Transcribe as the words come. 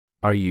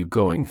Are you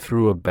going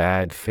through a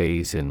bad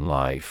phase in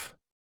life?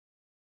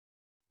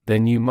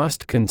 Then you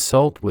must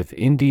consult with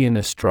Indian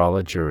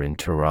astrologer in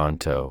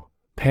Toronto,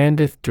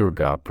 Pandith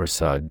Durga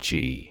Prasad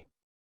Ji.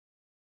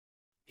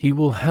 He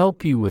will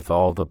help you with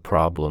all the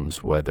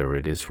problems, whether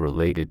it is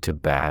related to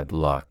bad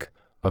luck,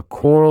 a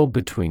quarrel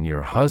between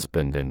your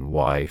husband and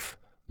wife,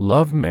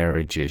 love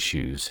marriage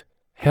issues,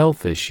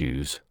 health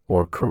issues,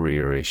 or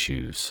career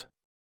issues.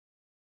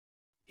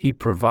 He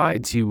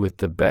provides you with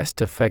the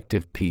best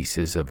effective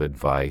pieces of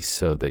advice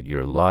so that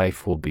your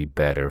life will be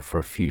better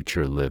for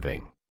future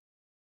living.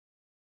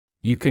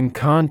 You can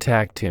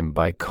contact him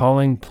by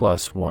calling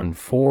 +1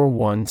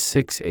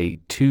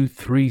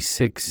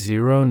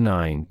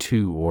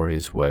 4168236092 or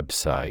his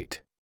website.